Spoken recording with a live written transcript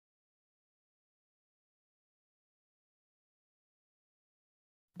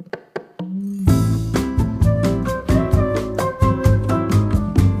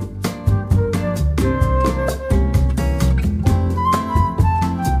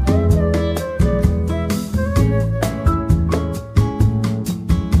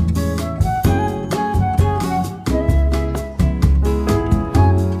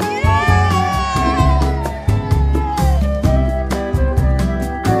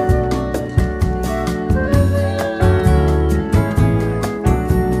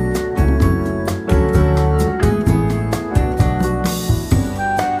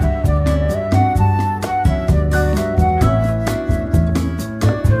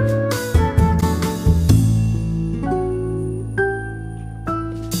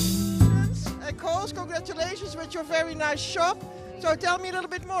nice shop. So tell me a little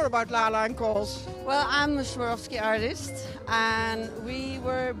bit more about Lala and Coles. Well, I'm a Swarovski artist, and we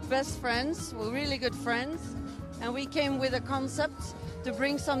were best friends, we're really good friends, and we came with a concept to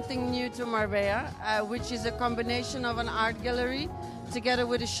bring something new to Marbella, which is a combination of an art gallery together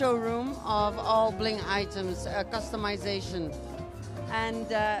with a showroom of all bling items, customization. And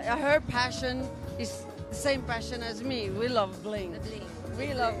her passion is the same passion as me. We love bling.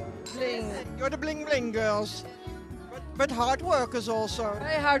 We love bling. You're the bling bling girls. But hard workers also.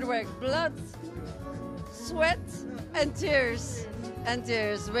 Very hard work. Blood, sweat, and tears. And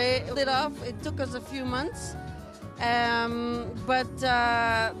tears. We did it off. It took us a few months. But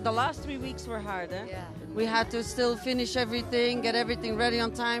the last 3 weeks were hard. Yeah. We had to still finish everything, get everything ready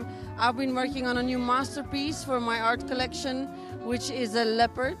on time. I've been working on a new masterpiece for my art collection, which is a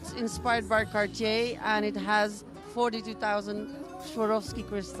leopard inspired by Cartier, and it has 42,000 Swarovski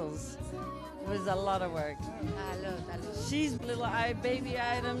crystals. It was a lot of work. She's little baby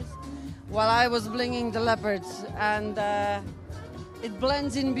items while I was blinging the leopards, and it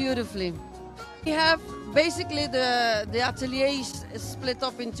blends in beautifully. We have basically the atelier is split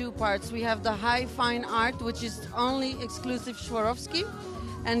up in two parts. We have the high fine art, which is only exclusive Swarovski,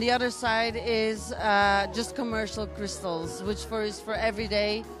 and the other side is just commercial crystals, which is for every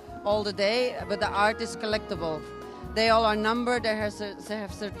day, all the day, but the art is collectible. They all are numbered, they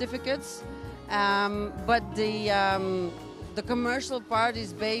have certificates, but the commercial part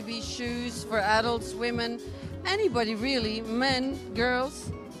is baby shoes for adults, women, anybody really, men,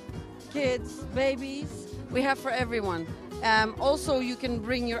 girls, kids, babies. We have for everyone. Also, you can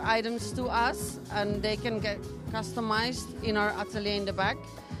bring your items to us and they can get customized in our atelier in the back.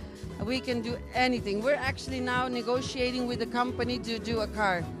 We can do anything. We're actually now negotiating with the company to do a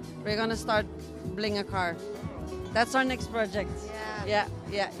car. We're going to start bling a car. That's our next project. Yeah.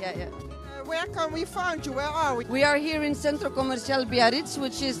 Where can we find you? Where are we? We are here in Centro Comercial Biarritz,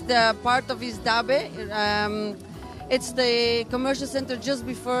 which is the part of Isdabe. It's the commercial center just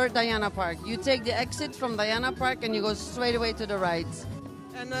before Diana Park. You take the exit from Diana Park and you go straight away to the right.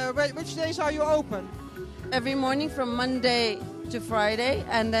 And which days are you open? Every morning from Monday to Friday,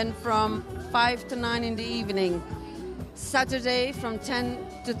 and then from 5 to 9 in the evening. Saturday from 10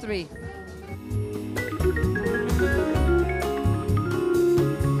 to 3.